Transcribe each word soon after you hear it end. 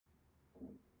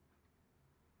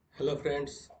Hello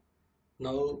friends,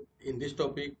 now in this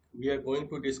topic we are going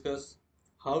to discuss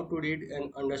how to read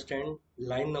and understand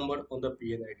line number on the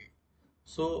P&ID.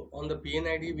 So on the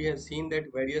P&ID we have seen that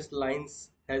various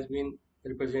lines has been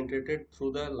represented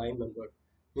through the line number.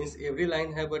 Means every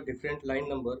line have a different line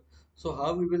number. So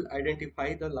how we will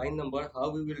identify the line number, how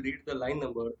we will read the line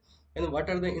number, and what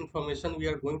are the information we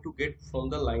are going to get from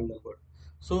the line number.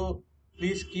 So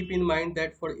please keep in mind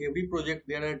that for every project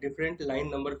there are different line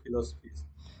number philosophies.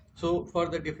 So for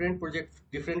the different project,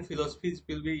 different philosophies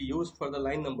will be used for the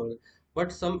line number,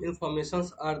 but some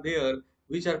informations are there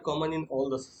which are common in all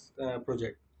the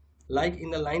project. Like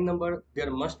in the line number, there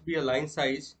must be a line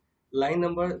size. Line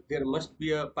number, there must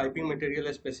be a piping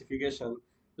material specification.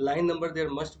 Line number, there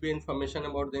must be information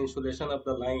about the installation of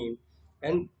the line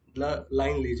and the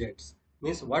line legends.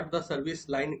 Means what the service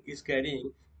line is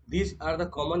carrying. These are the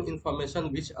common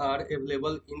information which are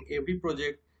available in every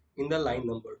project in the line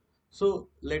number. So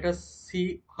let us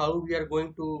see how we are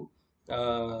going to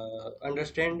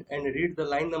understand and read the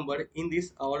line number in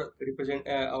this our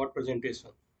presentation.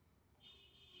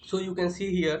 So you can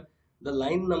see here the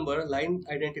line number, line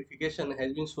identification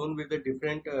has been shown with the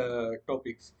different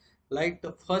topics. Like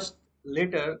the first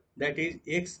letter, that is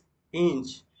X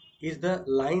inch, is the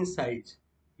line size.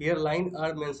 Here line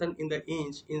are mentioned in the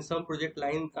inch, in some project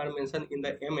line are mentioned in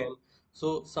the mm.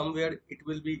 So somewhere it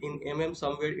will be in mm,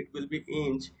 somewhere it will be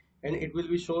inch, and it will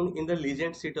be shown in the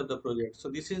legend sheet of the project. So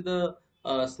this is the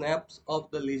snaps of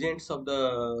the legends of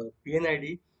the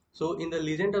P&ID. So in the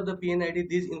legend of the P&ID,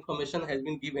 this information has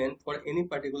been given for any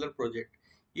particular project.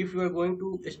 If you are going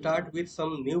to start with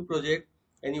some new project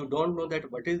and you don't know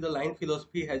that what is the line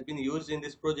philosophy has been used in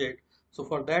this project, so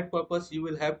for that purpose you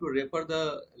will have to refer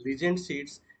the legend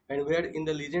sheets, and where in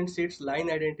the legend sheets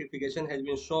line identification has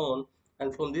been shown,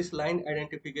 and from this line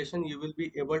identification you will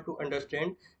be able to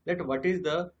understand that what is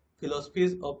the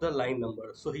philosophies of the line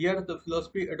number. So here the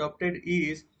philosophy adopted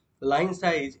is line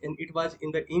size, and it was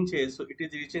in the inches, so it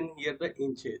is written here the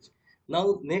inches.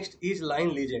 Now next is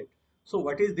line legend. So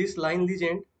what is this line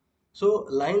legend? So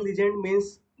line legend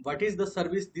means what is the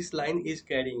service this line is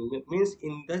carrying. Means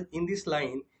in this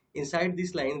line, inside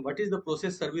this line, what is the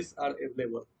process service are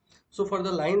available. So for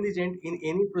the line legend, in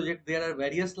any project there are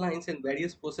various lines and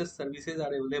various process services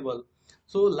are available.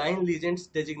 So line legends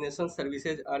designation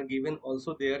services are given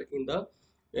also there in the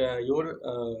your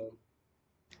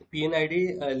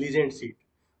P&ID legend sheet.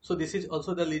 So this is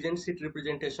also the legend sheet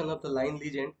representation of the line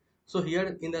legend. So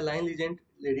here in the line legend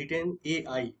written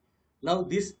AI. Now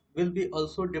this will be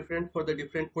also different for the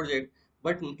different project,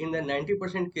 but in the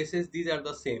 90% cases these are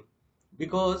the same,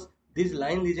 because these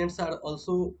line legends are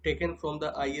also taken from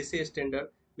the ISA standard,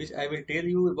 which I will tell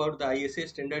you about the ISA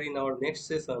standard in our next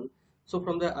session. So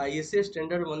from the ISA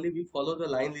standard only we follow the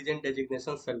line legend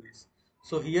designation service.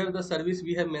 So here the service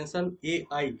we have mentioned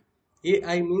AI.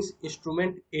 AI means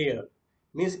instrument air.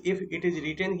 Means if it is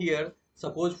written here,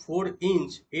 suppose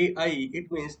 4-inch AI,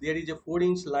 it means there is a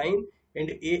 4-inch line, and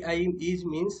AI is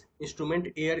means instrument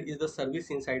air is the service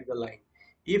inside the line.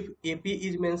 If AP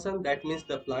is mentioned, that means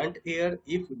the plant air.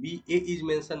 If VA is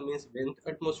mentioned, means vent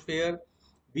atmosphere.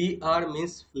 VR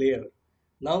means flare.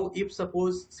 Now if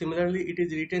suppose similarly it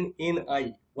is written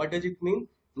NI, what does it mean?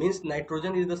 Means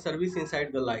nitrogen is the service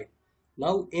inside the line.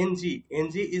 Now Ng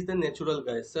is the natural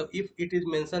gas. So if it is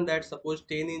mentioned that suppose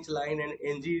 10-inch line and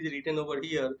Ng is written over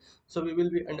here, so we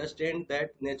will be understand that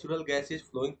natural gas is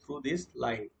flowing through this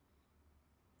line.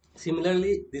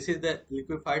 Similarly, this is the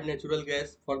liquefied natural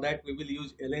gas. For that we will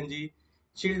use LNG.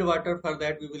 Chilled water, for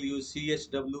that we will use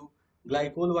CHW.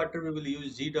 Glycol water we will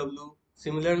use GW.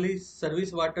 Similarly,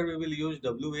 service water we will use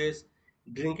WS.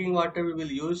 Drinking water we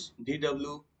will use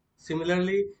DW.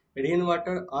 Similarly,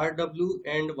 rainwater RW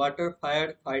and water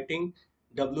fire fighting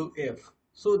WF.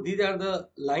 So these are the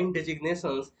line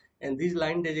designations, and these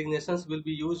line designations will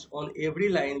be used on every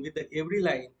line, with every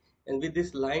line, and with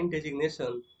this line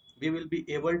designation we will be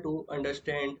able to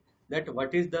understand that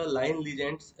what is the line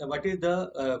legends, what is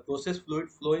the process fluid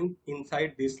flowing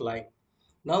inside this line.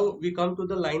 Now we come to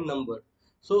the line number.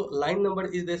 So line number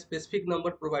is the specific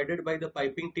number provided by the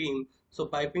piping team. So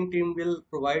piping team will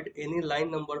provide any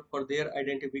line number for their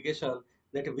identification,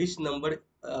 that which number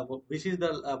which is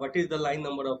the what is the line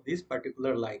number of this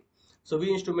particular line. So we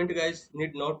instrument guys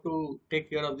need not to take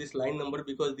care of this line number,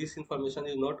 because this information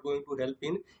is not going to help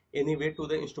in any way to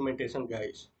the instrumentation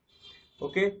guys.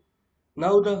 Okay,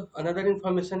 now the another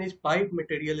information is pipe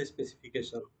material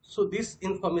specification. So this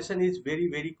information is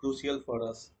very crucial for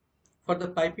us. For the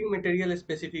piping material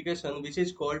specification, which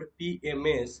is called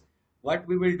PMS, what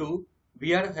we will do,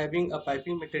 we are having a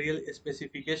piping material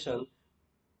specification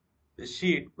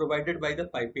sheet provided by the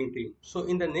piping team. So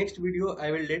in the next video,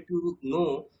 I will let you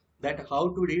know that how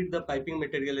to read the piping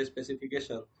material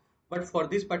specification. But for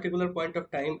this particular point of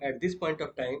time, at this point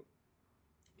of time,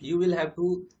 you will have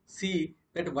to see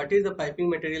that what is the piping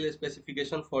material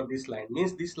specification for this line.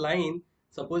 Means this line,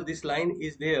 suppose this line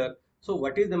is there, so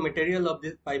what is the material of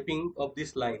this piping of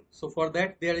this line? So for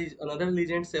that there is another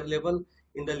legends available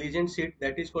in the legend sheet,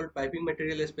 that is called piping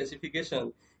material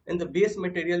specification, and the base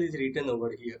material is written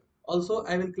over here. Also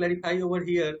I will clarify over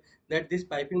here that this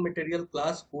piping material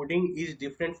class coding is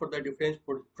different for the different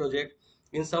project.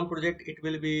 In some project it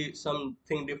will be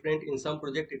something different, in some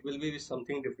project it will be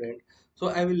something different. So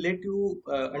I will let you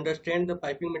understand the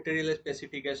piping material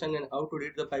specification and how to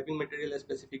read the piping material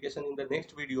specification in the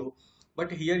next video.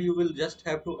 But here you will just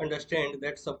have to understand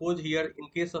that suppose here in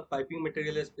case of piping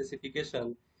material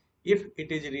specification, if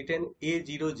it is written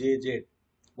A0JZ,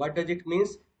 what does it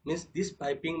means? Means this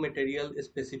piping material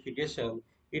specification,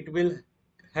 it will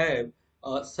have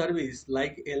a service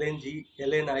like LNG,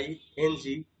 LNI,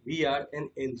 NG, VR and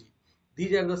NG.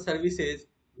 These are the services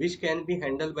which can be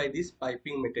handled by this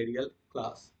piping material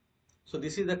class. So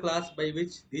this is the class by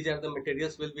which these are the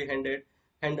materials will be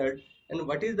handled. And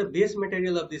what is the base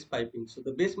material of this piping? So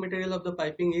the base material of the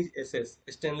piping is SS,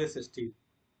 stainless steel.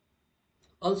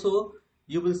 Also,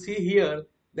 you will see here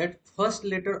that first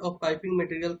letter of piping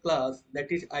material class,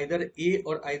 that is either A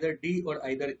or either D or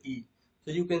either E.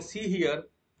 So you can see here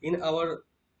in our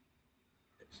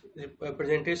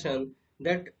presentation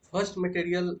that first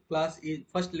material class is,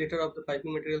 first letter of the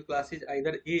piping material class is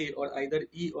either A or either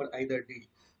E or either D.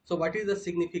 So what is the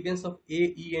significance of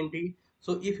A, E and D?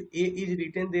 So if A is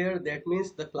written there, that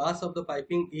means the class of the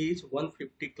piping is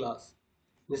 150 class.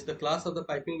 Means the class of the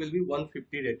piping will be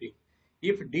 150 rating.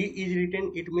 If D is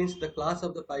written, it means the class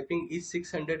of the piping is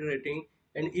 600 rating,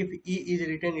 and if E is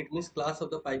written, it means class of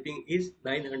the piping is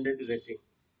 900 rating.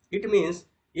 It means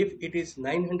if it is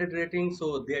 900 rating,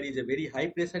 so there is a very high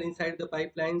pressure inside the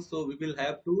pipeline, so we will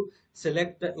have to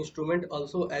select the instrument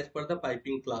also as per the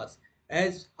piping class.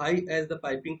 As high as the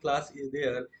piping class is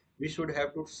there, we should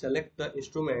have to select the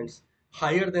instruments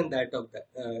higher than that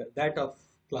of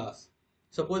class.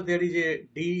 Suppose there is a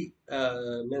D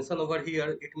mention over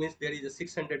here, it means there is a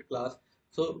 600 class,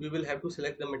 so we will have to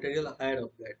select the material higher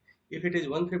of that. If it is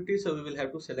 150, so we will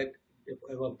have to select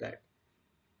above that.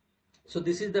 So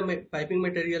this is the piping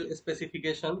material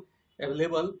specification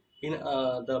available in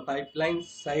the pipeline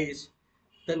size.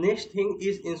 The next thing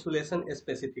is insulation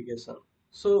specification.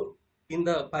 So in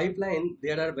the pipeline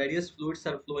there are various fluids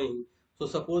are flowing. So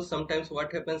suppose sometimes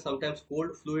what happens, sometimes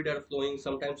cold fluid are flowing,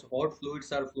 sometimes hot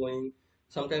fluids are flowing,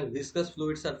 sometimes viscous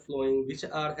fluids are flowing, which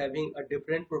are having a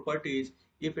different properties.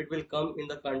 If it will come in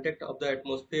the contact of the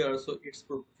atmosphere, so its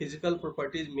physical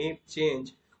properties may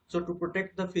change. So to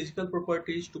protect the physical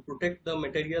properties, to protect the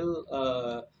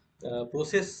material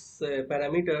process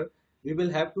parameter, we will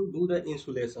have to do the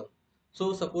insulation.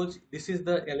 So suppose this is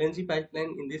the LNG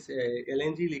pipeline, in this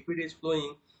LNG liquid is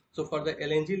flowing. So for the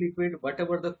LNG liquid,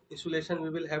 whatever the insulation we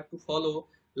will have to follow,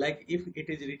 like if it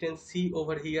is written C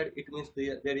over here, it means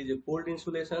there is a cold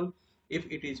insulation. If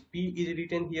it is P is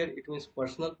written here, it means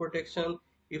personal protection.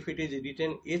 If it is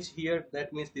written H here,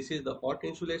 that means this is the hot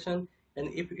insulation.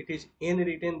 And if it is N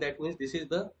written, that means this is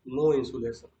the no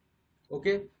insulation.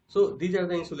 Okay, so these are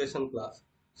the insulation class.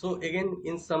 So again,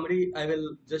 in summary, I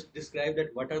will just describe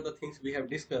that what are the things we have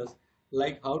discussed,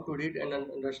 like how to read and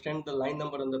understand the line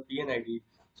number on the P&ID.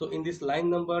 So in this line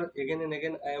number, again and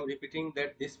again, I am repeating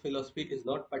that this philosophy is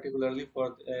not particularly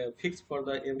for fixed for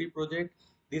the every project.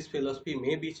 This philosophy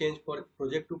may be changed for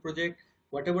project to project.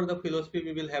 Whatever the philosophy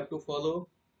we will have to follow,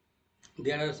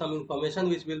 there are some information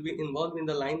which will be involved in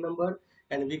the line number,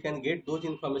 and we can get those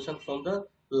information from the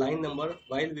line number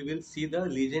while we will see the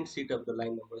legend sheet of the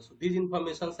line number. So these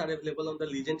informations are available on the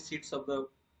legend sheets of the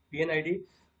P&ID.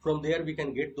 From there we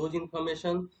can get those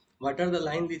information. What are the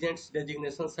line legends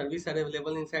designation service are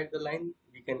available inside the line,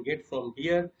 we can get from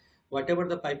here. Whatever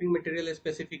the piping material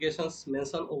specifications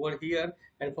mentioned over here,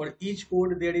 and for each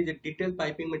code there is a detailed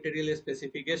piping material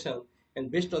specification, and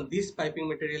based on this piping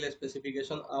material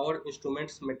specification our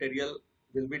instruments material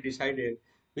will be decided,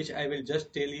 which I will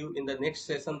just tell you in the next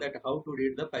session, that how to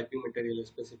read the piping material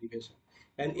specification.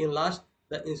 And in last,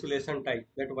 the insulation type,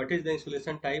 that what is the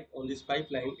insulation type on this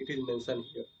pipeline, it is mentioned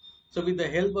here. So with the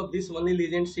help of this only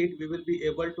legend sheet, we will be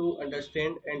able to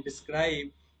understand and describe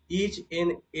each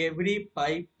and every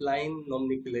pipeline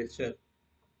nomenclature.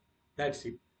 That's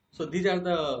it. So these are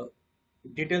the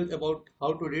details about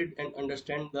how to read and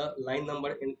understand the line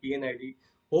number in P&ID.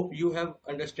 Hope you have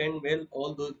understand well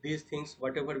all these things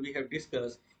whatever we have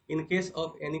discussed. In case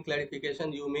of any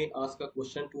clarification, you may ask a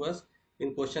question to us.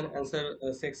 in question answer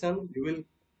section. We will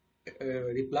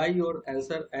reply your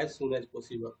answer as soon as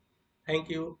possible. Thank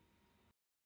you.